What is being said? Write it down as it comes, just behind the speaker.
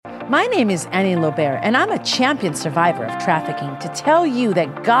My name is Annie Lobert, and I'm a champion survivor of trafficking to tell you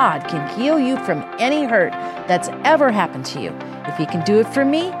that God can heal you from any hurt that's ever happened to you. If He can do it for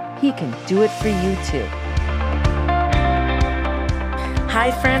me, He can do it for you too.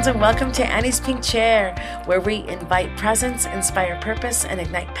 Hi, friends, and welcome to Annie's Pink Chair, where we invite presence, inspire purpose, and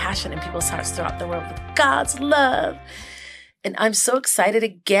ignite passion in people's hearts throughout the world with God's love. And I'm so excited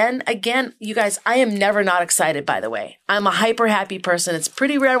again, you guys, I am never not excited, by the way. I'm a hyper happy person. It's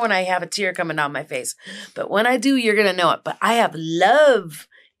pretty rare when I have a tear coming down my face, but when I do, you're going to know it. But I have love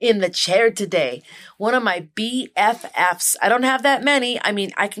in the chair today. One of my BFFs. I don't have that many. I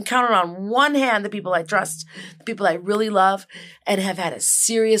mean, I can count on one hand the people I trust, the people I really love and have had a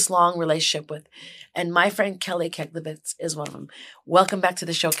serious long relationship with. And my friend Kelli Keglovitz is one of them. Welcome back to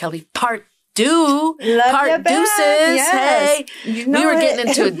the show, Kelli. Part deuces. Yes. Hey, we were getting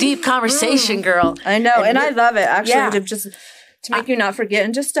into a deep conversation, girl. I know, and I love it actually to make you not forget,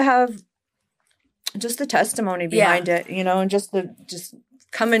 and just to have just the testimony behind it, you know, and just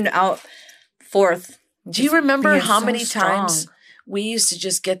coming out forth. Do you remember how many times we used to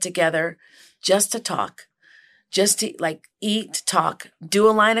just get together just to talk, just to like eat, talk, do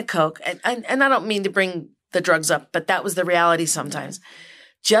a line of coke, and I don't mean to bring the drugs up, but that was the reality sometimes.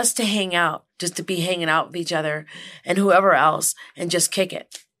 Just to hang out, just to be hanging out with each other and whoever else and just kick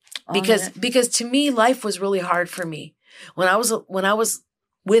it. Because to me, life was really hard for me. When I was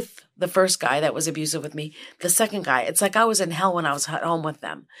with the first guy that was abusive with me, the second guy, it's like I was in hell when I was at home with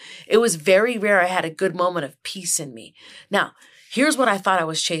them. It was very rare I had a good moment of peace in me. Now, here's what I thought I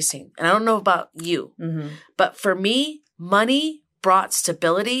was chasing. And I don't know about you, but for me, money brought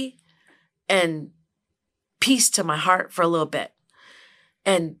stability and peace to my heart for a little bit.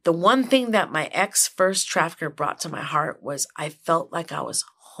 And the one thing that my ex-first trafficker brought to my heart was I felt like I was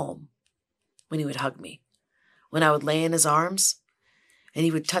home when he would hug me, when I would lay in his arms and he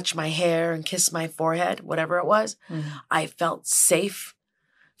would touch my hair and kiss my forehead, whatever it was. I felt safe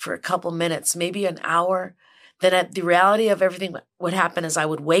for a couple minutes, maybe an hour. Then the reality of everything would happen is I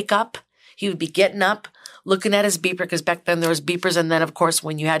would wake up. He would be getting up, looking at his beeper, because back then there was beepers. And then, of course,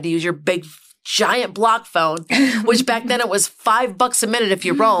 when you had to use your big giant block phone, which back then it was $5 a minute if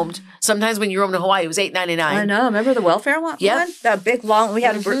you roamed. Sometimes when you roamed to Hawaii, it was $8.99. I know. Remember the welfare one? Yep. That big long, we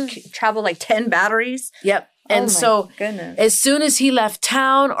had to travel like 10 batteries. Yep. And goodness. As soon as he left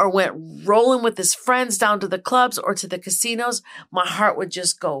town or went rolling with his friends down to the clubs or to the casinos, my heart would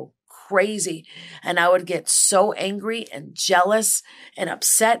just go crazy. And I would get so angry and jealous and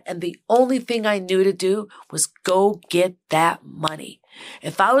upset. And the only thing I knew to do was go get that money.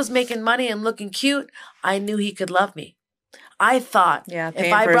 If I was making money and looking cute, I knew he could love me. I thought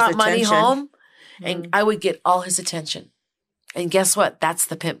if I brought money home, and I would get all his attention. And guess what? That's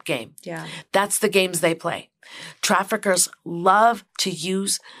the pimp game. Yeah. That's the games they play. Traffickers love to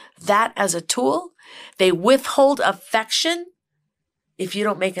use that as a tool. They withhold affection if you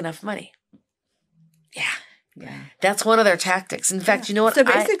don't make enough money. Yeah. That's one of their tactics. In fact, you know what? So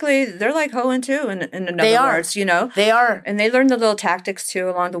basically, they're like hoeing too, in other words, you know? They are. And they learn the little tactics too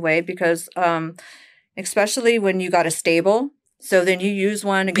along the way because especially when you got a stable. So then you use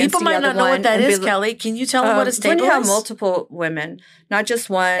one against People the other one. might not know what that is, Kelli. Can you tell them what a stable is? When you have multiple women, not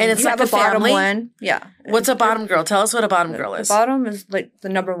just one. And it's you like have a bottom family? one. Yeah. What's a bottom girl? Tell us what a bottom girl is. The bottom is like the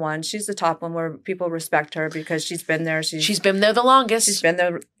number one. She's the top one where people respect her because she's been there. She's been there the longest. She's been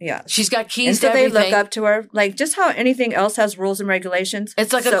there. Yeah. She's got keys and to so everything. they look up to her. Like just how anything else has rules and regulations.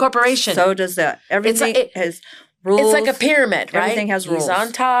 It's like a corporation. So does that. Everything has rules. It's like a pyramid, right? Everything has rules. He's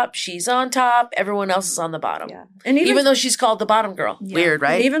on top. She's on top. Everyone else is on the bottom. Yeah. And even though she's called the bottom girl. Yeah. Weird,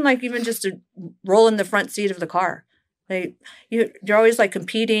 right? And even just to roll in the front seat of the car. You're always like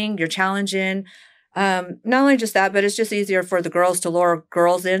competing. You're challenging. Not only just that, but it's just easier for the girls to lure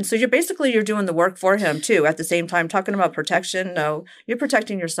girls in. So you're doing the work for him too. At the same time, talking about protection. No, you're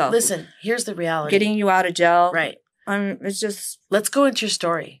protecting yourself. Listen, here's the reality. Getting you out of jail. Right. It's just. Let's go into your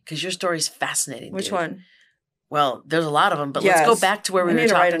story because your story is fascinating. Which one? Well, there's a lot of them, but let's go back to where we were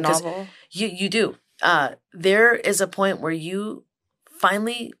talking. Write a novel. You do. There is a point where you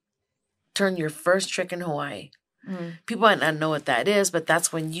finally turn your first trick in Hawaii. People might not know what that is, but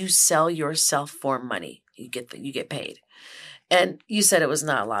that's when you sell yourself for money. You get paid. And you said it was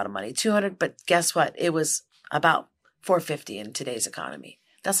not a lot of money, $200, but guess what? It was about $450 in today's economy.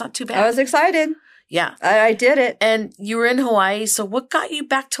 That's not too bad. I was excited. Yeah. I did it. And you were in Hawaii. So what got you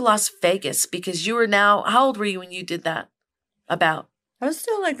back to Las Vegas? Because you were now, how old were you when you did that? About? I was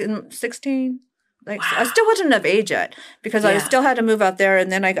still like 16. Like wow. I still wasn't of age yet because I still had to move out there.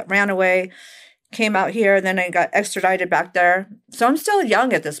 And then ran away came out here, and then I got extradited back there. So I'm still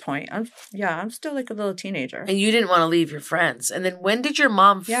young at this point. I'm still like a little teenager. And you didn't want to leave your friends. And then when did your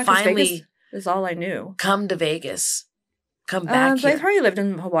mom finally Vegas is all I knew. Come to Vegas? Come back here? I probably lived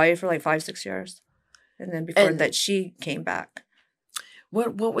in Hawaii for like 5-6 years. And then before that, she came back.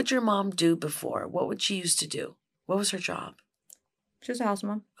 What would your mom do before? What would she used to do? What was her job? She was a house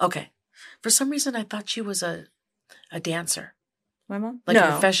mom. Okay. For some reason, I thought she was a dancer. My mom? Like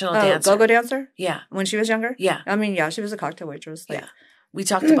a professional dancer. Go-go dancer? Yeah. When she was younger? Yeah. I mean, yeah, she was a cocktail waitress. Like, yeah. We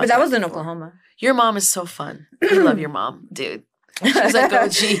talked about but that was in Oklahoma. Your mom is so fun. I love your mom, dude. She's like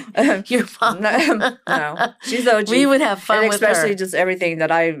OG. Your mom. No. She's OG. We would have fun with her. Especially just everything that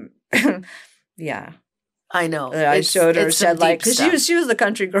yeah. I know. I showed her shed light. Because she was the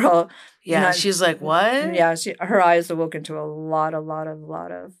country girl. Yeah. She's like, what? Yeah. Her eyes awoke into a lot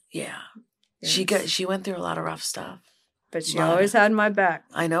of. Yeah. Things. She went through a lot of rough stuff. But she always had my back.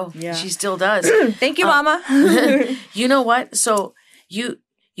 I know. Yeah. She still does. Thank you, Mama. You know what? So you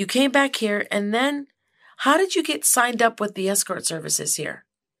came back here, and then how did you get signed up with the escort services here?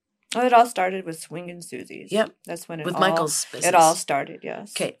 Oh, it all started with Swingin' Susie's. Yep. That's when Michael's business. It all started,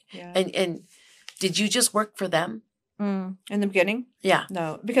 yes. Okay. Yeah. And did you just work for them? In the beginning? Yeah.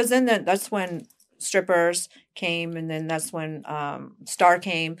 No, because then that's when strippers came, and then that's when Star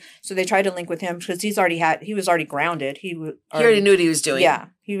came. So they tried to link with him because he was already grounded. He already knew what he was doing. Yeah,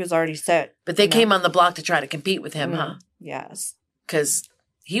 he was already set. But they came on the block to try to compete with him, huh? Yes. Because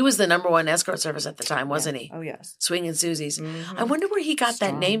he was the number one escort service at the time, wasn't he? Oh, yes. Swingin' Susie's. I wonder where he got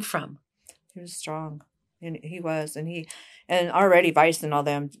that name from. He was strong. And he was. And already Vice and all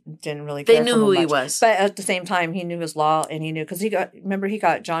them didn't really care. They knew who he was. But at the same time, he knew his law, and he knew, because he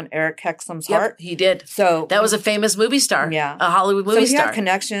got John Eric Hexum's heart. He did. So that was a famous movie star. Yeah. A Hollywood movie star. So he had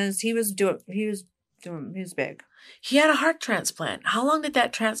connections. He was big. He had a heart transplant. How long did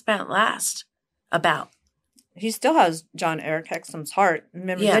that transplant last? About? He still has John Eric Hexum's heart.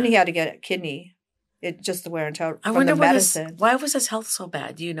 Remember, then he had to get a kidney. It just the wear and tear from the medicine. Why was his health so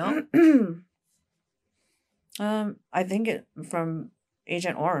bad? Do you know? I think from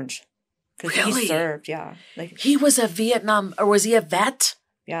Agent Orange. Because really? He served, yeah. Like he was a Vietnam, or was he a vet?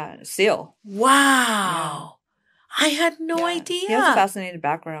 Yeah, SEAL. Wow. Yeah. I had no idea. He has a fascinating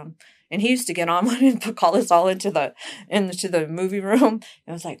background. And he used to get on and call us all into the movie room.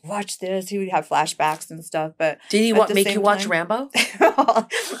 And was like, watch this. He would have flashbacks and stuff. But did he make you watch Rambo? Dude,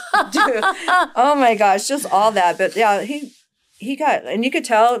 oh my gosh, just all that. But yeah, he got, and you could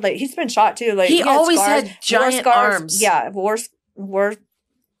tell, like, he's been shot too. Like he always had giant arms. Yeah, war.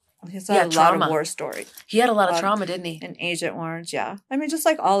 He's had a lot of war story. He had a lot of trauma, didn't he? And Agent Orange, yeah. I mean, just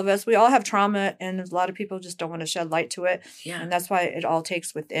like all of us, we all have trauma, and a lot of people just don't want to shed light to it. Yeah. And that's why it all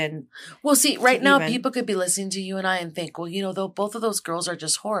takes within. Well, see, right now, people could be listening to you and I and think, well, though both of those girls are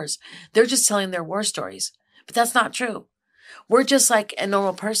just whores. They're just telling their war stories. But that's not true. We're just like a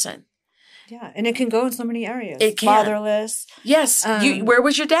normal person. Yeah, and it can go in so many areas. It can. Fatherless. Yes. Where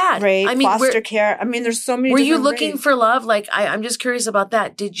was your dad? Rape, foster care. I mean, there's so many. Were you looking for love? Like, I'm just curious about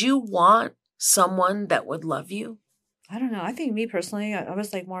that. Did you want someone that would love you? I don't know. I think me personally, I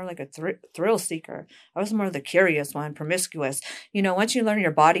was like more like a thrill seeker. I was more the curious one, promiscuous. Once you learn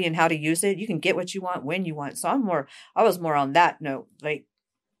your body and how to use it, you can get what you want when you want. So I was more on that note, like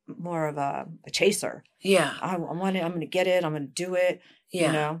more of a chaser. Yeah. I want it. I'm going to get it. I'm going to do it.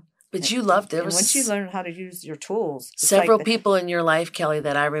 Yeah. But you loved it. Once you learn how to use your tools. Several people in your life, Kelli,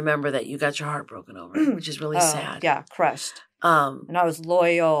 that I remember that you got your heart broken over, which is really sad. Yeah, crushed. And I was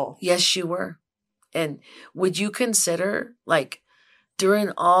loyal. Yes, you were. And would you consider, like,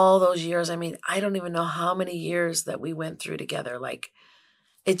 during all those years, I mean, I don't even know how many years that we went through together. Like,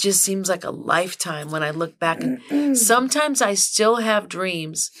 it just seems like a lifetime when I look back. And sometimes I still have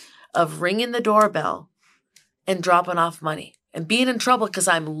dreams of ringing the doorbell and dropping off money. And being in trouble because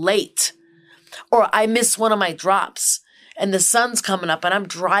I'm late or I miss one of my drops and the sun's coming up and I'm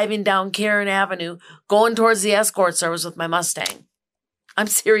driving down Karen Avenue going towards the escort service with my Mustang. I'm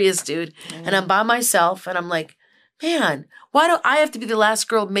serious, dude. And I'm by myself and I'm like, man, why do I have to be the last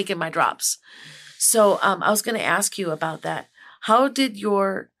girl making my drops? So I was going to ask you about that. How did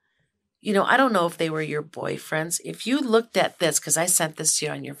I don't know if they were your boyfriends. If you looked at this, because I sent this to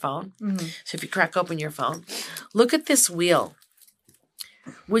you on your phone. Mm-hmm. So if you crack open your phone, look at this wheel.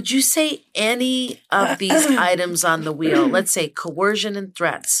 Would you say any of these items on the wheel, let's say coercion and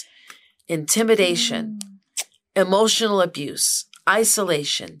threats, intimidation, emotional abuse,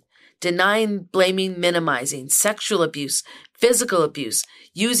 isolation, denying, blaming, minimizing, sexual abuse, physical abuse,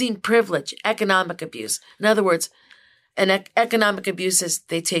 using privilege, economic abuse. In other words, economic abuse is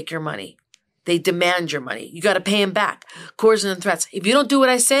they take your money. They demand your money. You got to pay them back. Coercion and threats. If you don't do what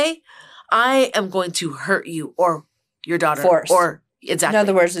I say, I am going to hurt you or your daughter. Force. Or exactly. In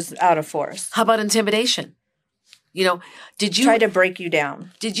other words, it's out of force. How about intimidation? Did you try to break you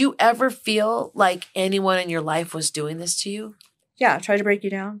down? Did you ever feel like anyone in your life was doing this to you? Yeah, try to break you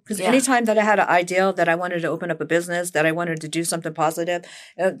down. Because anytime that I had an ideal that I wanted to open up a business, that I wanted to do something positive,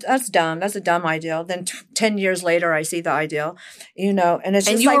 that's dumb. That's a dumb ideal. Then 10 years later, I see the ideal, and it's just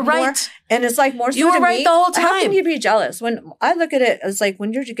and you were right. more, and it's like more so you were to right me, the whole time. How can you be jealous? When I look at it, it's like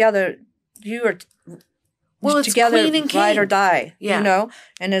when you're together, you are it's together, queen and king. ride or die, Yeah.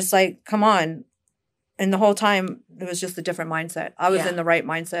 And it's like, come on. And the whole time, it was just a different mindset. I was in the right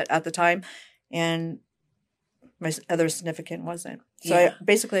mindset at the time, and my other significant wasn't. So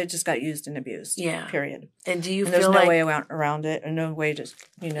I just got used and abused. Yeah. Period. And do you feel there's no like way around it, and no way to,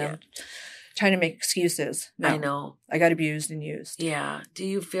 trying to make excuses. No. I know. I got abused and used. Yeah. Do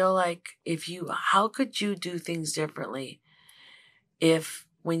you feel like how could you do things differently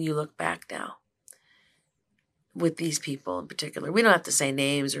when you look back now? With these people in particular, we don't have to say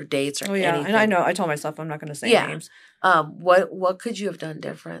names or dates or anything. And I know. I told myself I'm not going to say names. What could you have done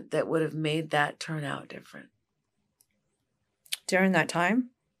different that would have made that turn out different during that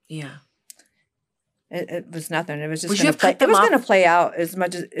time? Yeah, it was nothing. It was just going to play. It was going to play out as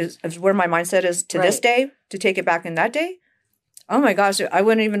much as where my mindset is to this day. To take it back in that day, oh my gosh, I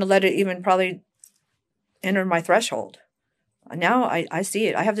wouldn't even let it even probably enter my threshold. Now I see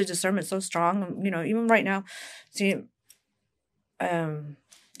it. I have the discernment so strong, even right now. See,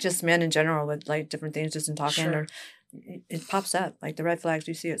 just men in general with like different things just in talking, or it pops up like the red flags.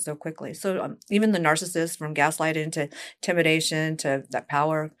 You see it so quickly. So even the narcissists, from gaslighting to intimidation to that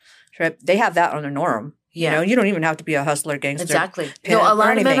power trip, they have that on their norm. Yeah. You don't even have to be a hustler, gangster. Exactly. No, a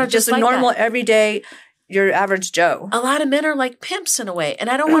lot of men are just a normal, everyday, your average Joe. A lot of men are like pimps in a way. And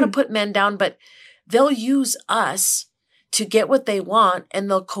I don't want to put men down, but they'll use us to get what they want, and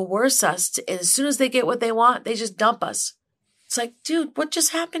they'll coerce us. And as soon as they get what they want, they just dump us. It's like, dude, what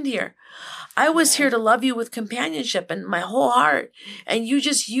just happened here? I was here to love you with companionship and my whole heart, and you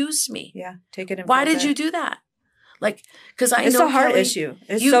just used me. Yeah, take it in. Why did you do that? Like, because I know it's a heart Kelli, issue.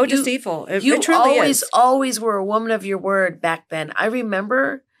 It's so deceitful. It truly is. always were a woman of your word back then. I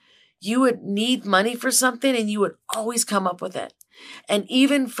remember you would need money for something, and you would always come up with it. And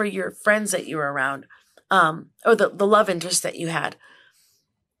even for your friends that you were around, or the love interest that you had.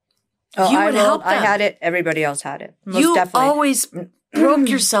 You would help them. I had it. Everybody else had it. Most definitely. Always broke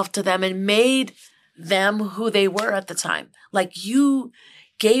yourself to them and made them who they were at the time. Like you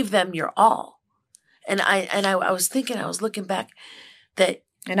gave them your all. And I was thinking, I was looking back that.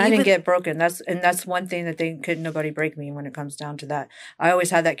 And I didn't get broken. That's one thing that nobody break me when it comes down to that. I always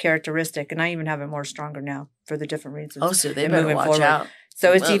had that characteristic, and I even have it more stronger now for the different reasons. Oh, so they better watch out.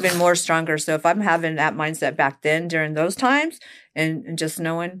 So it's even more stronger. So if I'm having that mindset back then during those times and just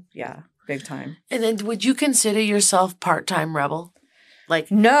knowing, big time. And then would you consider yourself part-time rebel? Like,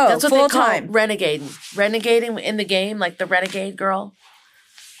 no, that's what full-time. They call renegading in the game, like the renegade girl.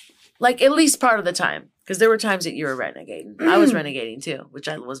 Like at least part of the time. Because there were times that you were renegading. I was renegading too, which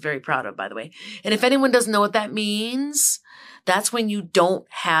I was very proud of, by the way. And if anyone doesn't know what that means, that's when you don't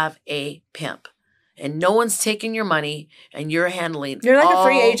have a pimp. And no one's taking your money, and you're handling You're like a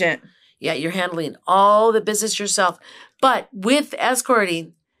free agent. Yeah, you're handling all the business yourself. But with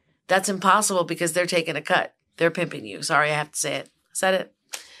escorting, that's impossible because they're taking a cut. They're pimping you. Sorry, I have to say it. Said it.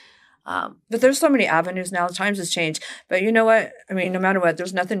 But there's so many avenues now. Times has changed. But you know what? I mean, no matter what,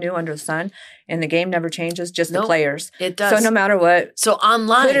 there's nothing new under the sun. And the game never changes, just the players. It does. So no matter what. So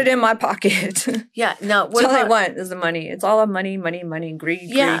online. Put it in my pocket. Yeah. No. That's all I want is the money. It's all money, greed.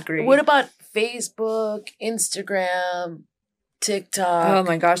 What about Facebook, Instagram, TikTok? Oh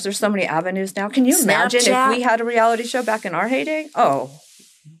my gosh, there's so many avenues now. Can you imagine if we had a reality show back in our heyday? Oh,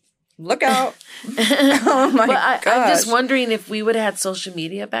 look out. Oh my gosh. I'm just wondering if we would have had social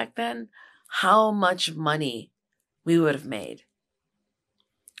media back then, how much money we would have made.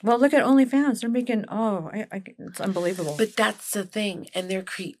 Well, look at OnlyFans. They're making, it's unbelievable. But that's the thing. And they're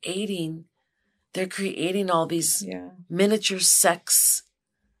creating all these miniature sex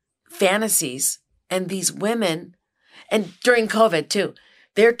fantasies, and these women, and during COVID too,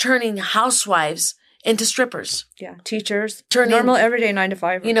 they're turning housewives into strippers. Yeah, teachers, normal everyday 9 to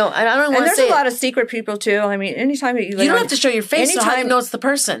 5. And I don't want to say. And there's a lot of secret people too. I mean, anytime that you don't have to show your face. So how do you know it's the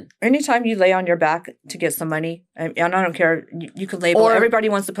person? Anytime you lay on your back to get some money, and I don't care. You can label. Everybody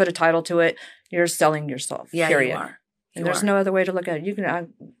wants to put a title to it. You're selling yourself. Yeah, period. You are. And there's no other way to look at it. You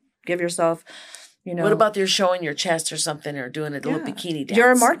can give yourself You know, what about you're showing your chest or something or doing a little bikini dance?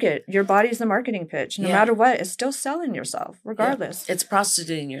 You're a market. Your body's the marketing pitch. No matter what, it's still selling yourself, regardless. Yeah. It's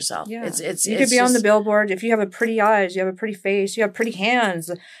prostituting yourself. Yeah. It's you could be on the billboard. If you have a pretty eyes, you have a pretty face, you have pretty hands,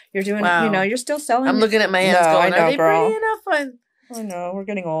 you're doing, you're still selling. I'm looking at my hands going, are they pretty enough? I know, we're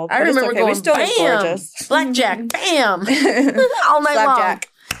getting old. I remember going, we still bam, gorgeous. Blackjack, bam, all night long.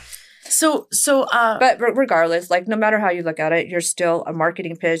 But regardless, like no matter how you look at it, you're still a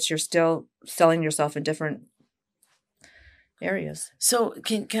marketing pitch. You're still selling yourself in different areas. So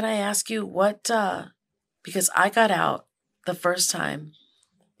can I ask you what, because I got out the first time,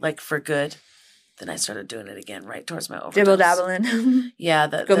 like for good. Then I started doing it again right towards my overdose. Dibble dabbling. Yeah.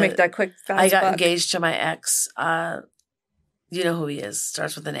 Make that quick, fast I got buck. engaged to my ex. You know who he is.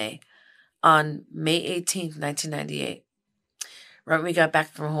 Starts with an A. On May 18th, 1998. Right when we got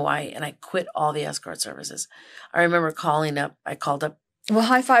back from Hawaii, and I quit all the escort services. I remember calling up. I called up. Well,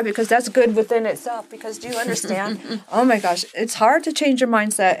 high five, because that's good within itself. Because do you understand? Oh my gosh, it's hard to change your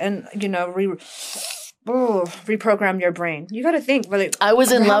mindset and reprogram your brain. You got to think. But I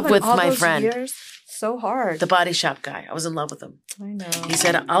was in love with my friend. Years, so hard. The body shop guy. I was in love with him. I know. He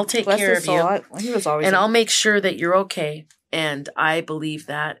said, "I'll take care of you." He was always, and I'll make sure that you're okay. And I believe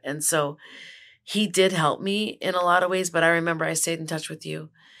that, and so. He did help me in a lot of ways, but I remember I stayed in touch with you.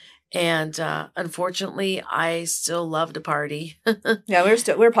 And unfortunately, I still loved to party. Yeah, we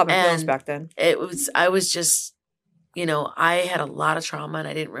were popping pills back then. I was just, I had a lot of trauma and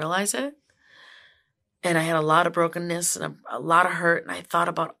I didn't realize it. And I had a lot of brokenness and a lot of hurt. And I thought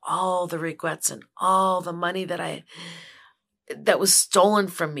about all the regrets and all the money that was stolen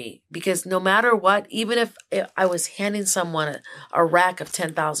from me, because no matter what, even if I was handing someone a rack of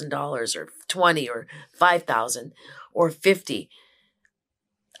 $10,000 or 20 or 5,000 or 50,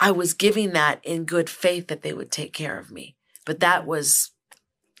 I was giving that in good faith that they would take care of me. But that was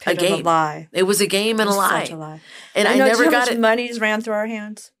a game. Lie. It was a game and a lie. Such a lie. And I never got it. Monies ran through our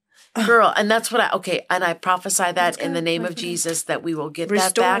hands. Girl, and that's what and I prophesy that in the name of Jesus that we will get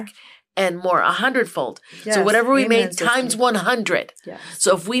that back. And more, 100-fold. Yes, so whatever we made times 100. Yes.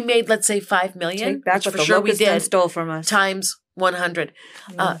 So if we made, let's say, 5 million, take back which for sure we did, stole from us, times 100.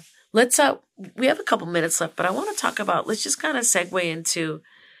 Yeah. We have a couple minutes left, but I want to talk about. Let's just kind of segue into.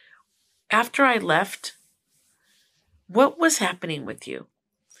 After I left, what was happening with you?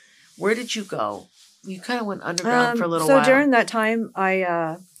 Where did you go? You kind of went underground for a little while. So during that time,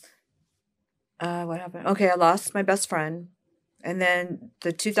 what happened? Okay, I lost my best friend. And then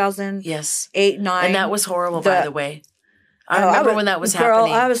the 2008, 9. And that was horrible, by the way. I remember when that was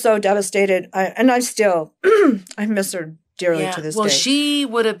happening. I was so devastated. I still, I miss her dearly to this day. Well, she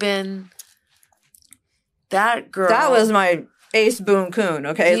would have been that girl. That was my ace boon coon,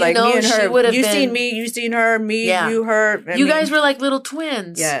 okay? Me and her. You seen me, you seen her, you, her. You guys were like little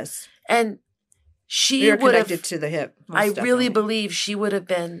twins. Yes. And she would have. connected to the hip. I really believe she would have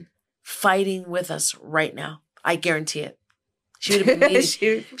been fighting with us right now. I guarantee it. She would have been leading.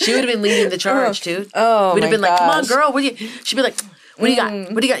 she would have been leading the charge, dude. Oh, we'd have been like, "Come on, girl, She'd be like, "What do you got?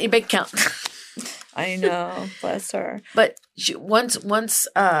 What do you got in your bank account?" I know, bless her. But once,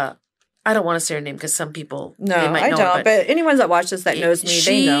 I don't want to say her name because some people they might know. I don't. But anyone that watches that knows me,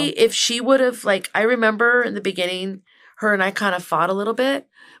 they know. If she would have, I remember in the beginning, her and I kind of fought a little bit,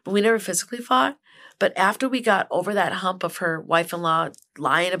 but we never physically fought. But after we got over that hump of her wife-in-law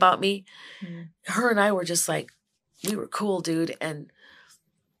lying about me, her and I were just like. We were cool, dude. And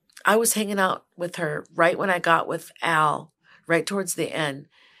I was hanging out with her right when I got with Al, right towards the end.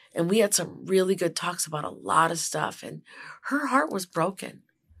 And we had some really good talks about a lot of stuff. And her heart was broken,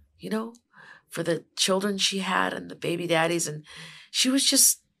 for the children she had and the baby daddies. And she was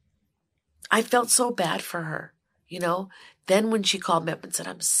just, I felt so bad for her, Then when she called me up and said,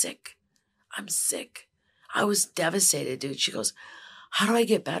 I'm sick. I was devastated, dude. She goes, how do I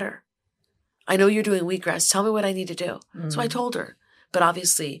get better? I know you're doing wheatgrass. Tell me what I need to do. So I told her. But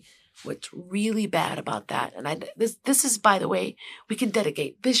obviously, what's really bad about that, and this is, by the way, we can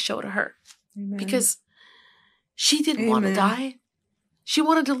dedicate this show to her. Amen. Because she didn't want to die. She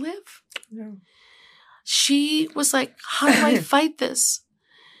wanted to live. No. She was like, how do I fight this?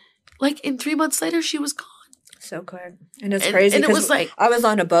 In 3 months later, she was gone. So quick. And it's crazy. And it was I was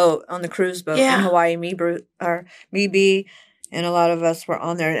on a boat, on the cruise boat in Hawaii, me, B. And a lot of us were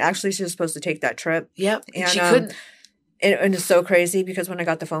on there. And actually, she was supposed to take that trip. Yep. And she couldn't. And it's so crazy because when I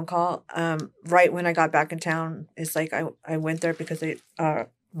got the phone call, right when I got back in town, it's like I went there because they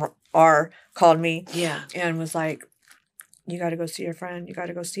called me. Yeah. And was like, you got to go see your friend. You got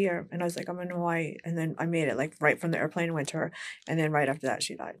to go see her. And I was like, I'm in Hawaii. And then I made it right from the airplane and went to her. And then right after that,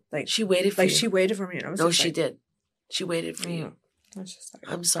 she died. She waited for you. She waited for me. And I was she did. She waited for you.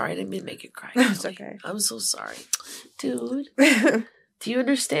 I'm sorry. I didn't mean to make you cry. It's okay. I'm so sorry. Dude, do you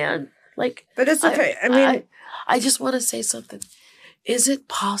understand? Like, but it's okay. I mean, I just want to say something. Is it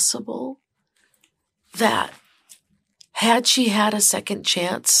possible that had she had a second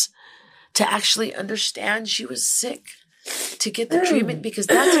chance to actually understand she was sick, to get the treatment? Because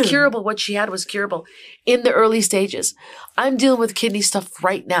that's curable. What she had was curable in the early stages. I'm dealing with kidney stuff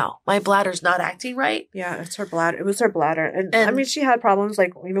right now. My bladder's not acting right. Yeah, it's her bladder. It was her bladder. And I mean, she had problems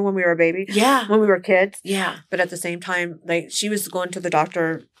like even when we were a baby. Yeah. When we were kids. Yeah. But at the same time, like she was going to the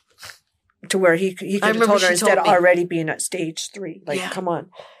doctor to where he could have told her instead of already being at stage 3. Like, come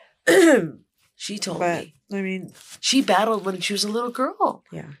on. She told me. I mean, she battled when she was a little girl.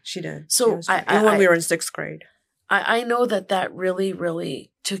 Yeah, she did. So when we were in 6th grade. I know that really,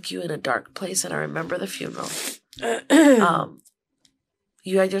 really took you in a dark place, and I remember the funeral.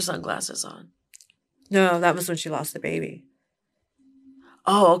 You had your sunglasses on. No, that was when she lost the baby.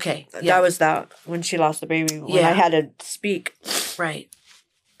 Oh, okay. Yeah. That was when she lost the baby, when I had to speak. Right.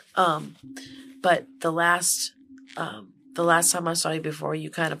 But the last time I saw you before, you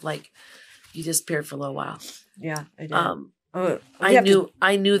kind of like, you disappeared for a little while. Yeah, I did.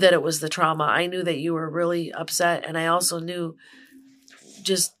 I knew that it was the trauma. I knew that you were really upset, and I also knew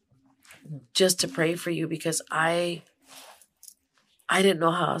just to pray for you, because I didn't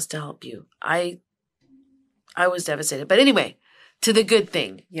know how else to help you. I was devastated. But anyway, to the good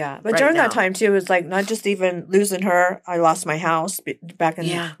thing. Yeah, but during that time too, it was like not just even losing her. I lost my house back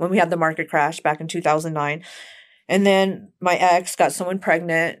in when we had the market crash back in 2009. And then my ex got someone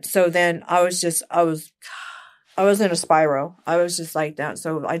pregnant. So then I was in a spiral. I was just like that.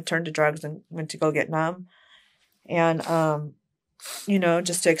 So I turned to drugs and went to go get numb. And,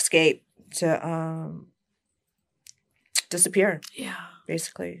 just to escape, to disappear. Yeah.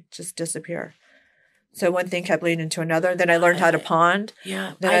 Basically, just disappear. So one thing kept leading to another. Then I learned how to pond.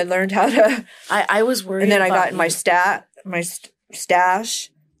 Yeah. Then I learned how to. I was worried. And then I got in my stash,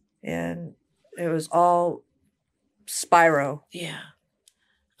 and it was all spiral. Yeah.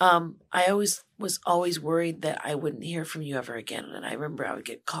 I was always worried that I wouldn't hear from you ever again. And I remember I would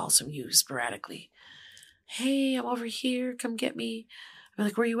get calls from you sporadically. Hey, I'm over here. Come get me. I'd be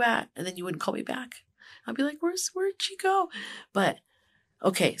like, where you at? And then you wouldn't call me back. I'd be like, where'd she go? But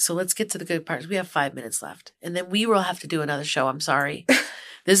okay, so let's get to the good parts. We have 5 minutes left. And then we will have to do another show. I'm sorry.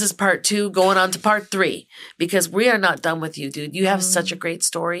 This is part 2 going on to part 3, because we are not done with you, dude. You have such a great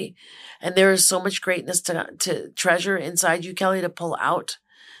story. And there is so much greatness to treasure inside you, Kelli, to pull out,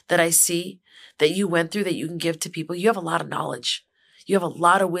 that I see that you went through, that you can give to people. You have a lot of knowledge. You have a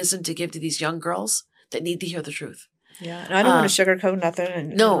lot of wisdom to give to these young girls that need to hear the truth. Yeah, and I don't want to sugarcoat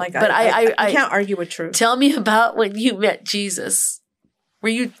nothing. But I can't argue with truth. Tell me about when you met Jesus. What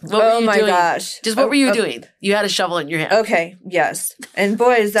were you doing? Gosh. Just what were you doing? You had a shovel in your hand. Okay, yes. And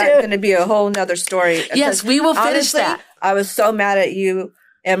boy, is that going to be a whole nother story. Yes, we will finish that. I was so mad at you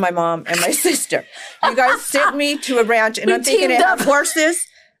and my mom and my sister. You guys sent me to a ranch, and I'm thinking it had horses.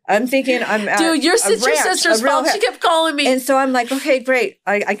 I'm thinking I'm at Dude, your sister's fault. She kept calling me. And so I'm like, okay, great.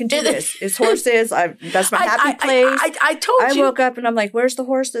 I can do this. It's horses. That's my happy place. I told you. I woke up and I'm like, where's the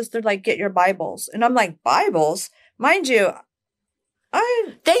horses? They're like, get your Bibles. And I'm like, Bibles? Mind you,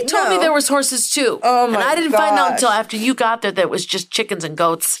 they told me there was horses too. Oh my And I didn't find out until after you got there that it was just chickens and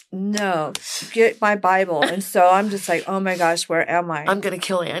goats. No. Get my Bible. And so I'm just like, oh my gosh, where am I? I'm going to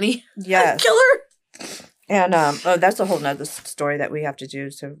kill Annie. Yes. Kill her. And that's a whole nother story that we have to do.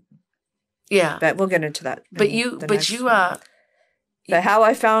 So yeah. But we'll get into that. But how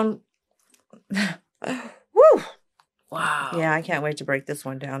I found woo. Wow. Yeah, I can't wait to break this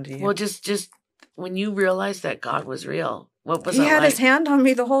one down to you. Well, just when you realized that God was real, what was it like? He had his hand on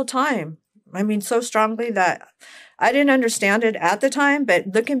me the whole time. I mean, so strongly that I didn't understand it at the time, but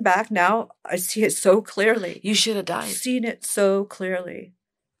looking back now, I see it so clearly. You should have died. I've seen it so clearly.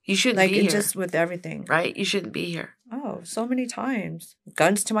 You shouldn't be here. Just with everything. Right? You shouldn't be here. Oh, so many times.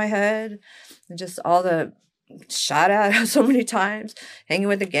 Guns to my head. And just all the shot at so many times. Hanging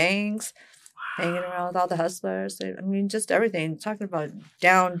with the gangs. Wow. Hanging around with all the hustlers. I mean, just everything. Talking about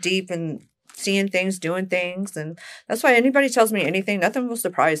down deep and seeing things, doing things. And that's why anybody tells me anything, nothing will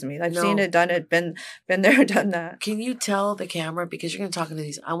surprise me. I've seen it, done it, been there, done that. Can you tell the camera, because you're going to talk to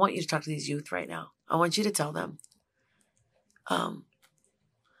these, I want you to talk to these youth right now. I want you to tell them,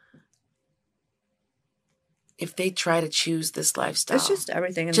 if they try to choose this lifestyle. It's just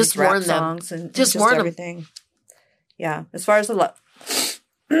everything. And just rap warn songs them. And just warn everything. Them. Yeah. As far as the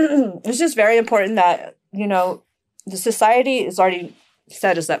it's just very important that, the society is already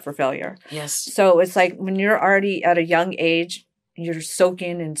set us up for failure. Yes. So it's like when you're already at a young age, you're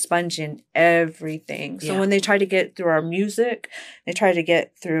soaking and sponging everything. So when they try to get through our music, they try to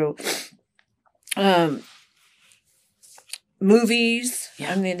get through movies.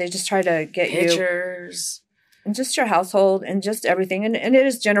 I mean, they just try to get pictures. And just your household and just everything. And it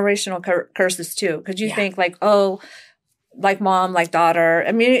is generational curses too. Because you think like, oh, like mom, like daughter.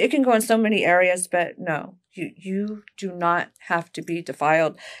 I mean, it can go in so many areas, but no. You do not have to be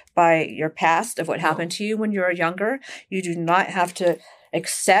defiled by your past of what happened to you when you were younger. You do not have to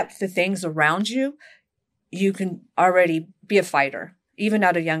accept the things around you. You can already be a fighter, even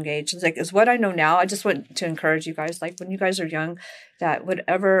at a young age. It's like, it's what I know now. I just want to encourage you guys, like when you guys are young, that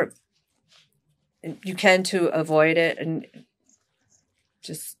whatever you can to avoid it, and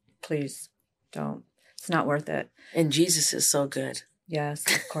just please don't. It's not worth it. And Jesus is so good. Yes,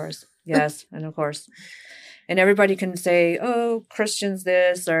 of course. Yes, and of course. And everybody can say, oh, Christians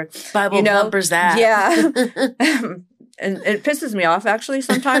this, or Bible numbers that. Yeah. And it pisses me off actually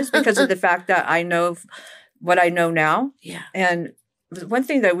sometimes because of the fact that I know what I know now. Yeah. And one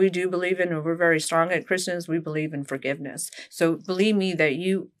thing that we do believe in, and we're very strong at Christians, we believe in forgiveness. So believe me that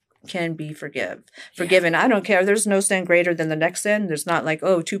you can be forgiven. I don't care. There's no sin greater than the next sin. There's not like,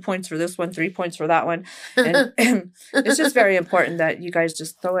 oh, 2 points for this one, 3 points for that one. And it's just very important that you guys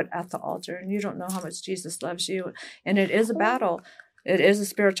just throw it at the altar. And you don't know how much Jesus loves you. And it is a battle. It is a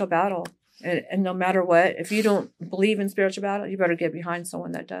spiritual battle. And no matter what, if you don't believe in spiritual battle, you better get behind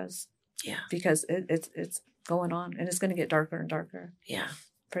someone that does. Yeah. Because it's going on, and it's going to get darker and darker. Yeah.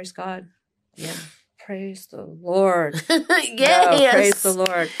 Praise God. Yeah. Praise the Lord. Yes. No, praise the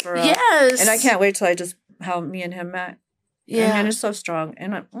Lord. For, yes. And I can't wait till how me and him met. Yeah. And it's so strong.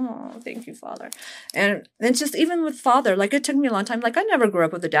 And thank you, Father. And it's just, even with Father, like it took me a long time. Like I never grew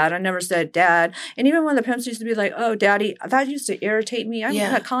up with a dad. I never said dad. And even when the pimps used to be like, oh, daddy, that used to irritate me. I'm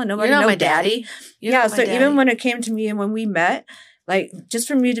not calling nobody no daddy. Yeah. So even when it came to me and when we met, like just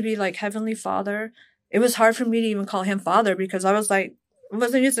for me to be like Heavenly Father, it was hard for me to even call him Father because I was like, I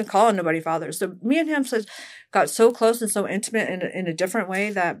wasn't used to calling nobody Father. So me and him got so close and so intimate in a different way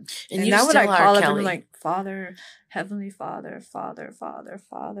that, and now when I call him, I'm like, Father, Heavenly Father, Father, Father,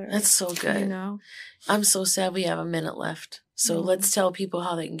 Father. That's so good. You know? I'm so sad we have a minute left. So let's tell people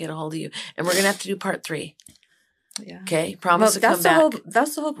how they can get a hold of you. And we're going to have to do part 3. Yeah. Okay. Promise to come back.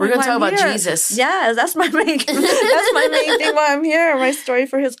 That's the whole point. We're going to talk about Jesus. Yeah, that's my main thing why I'm here. My story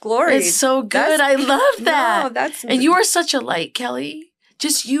for his glory. It's so good. I love that. No, and you are such a light, Kelli.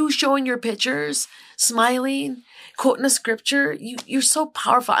 Just you showing your pictures, smiling, quoting a scripture. You're so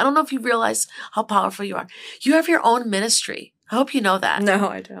powerful. I don't know if you realize how powerful you are. You have your own ministry. I hope you know that. No,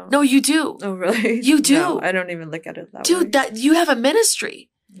 I don't. No, you do. Oh, really? You do. No, I don't even look at it that way. Dude, you have a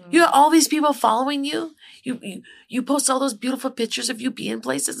ministry. No. You have all these people following you. You post all those beautiful pictures of you being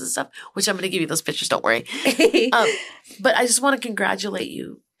places and stuff, which I'm going to give you those pictures. Don't worry. But I just want to congratulate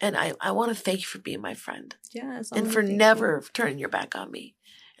you. And I want to thank you for being my friend. Yes. And for never turning your back on me.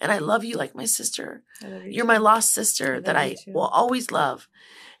 And I love you like my sister. You're too. My lost sister that I will always love.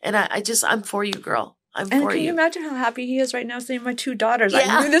 And I'm for you, girl. I'm for you. And can you imagine how happy he is right now seeing my 2 daughters? Yeah.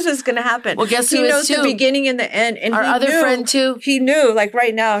 I knew this was going to happen. Well, guess who he knows is too? The beginning and the end. And our other friend too. He knew, like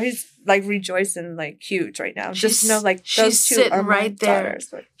right now, he's like rejoicing like huge right now. Just know like those 2 are my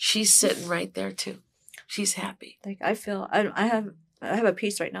daughters. She's sitting right there too. She's happy. Like I feel, I have a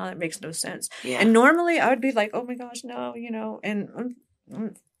peace right now that makes no sense. Yeah. And normally I would be like, oh my gosh, no, and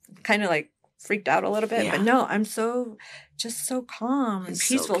I'm kind of like freaked out a little bit. Yeah. But no, I'm so calm and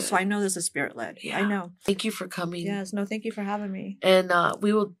peaceful. So I know this is spirit-led. Yeah. I know. Thank you for coming. Yes. No, thank you for having me. And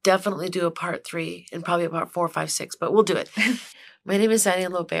we will definitely do a part 3 and probably a part 4, 5, 6, but we'll do it. My name is Annie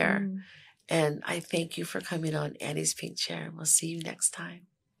Lobert. And I thank you for coming on Annie's Pink Chair. And we'll see you next time.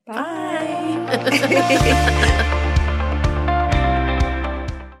 Bye.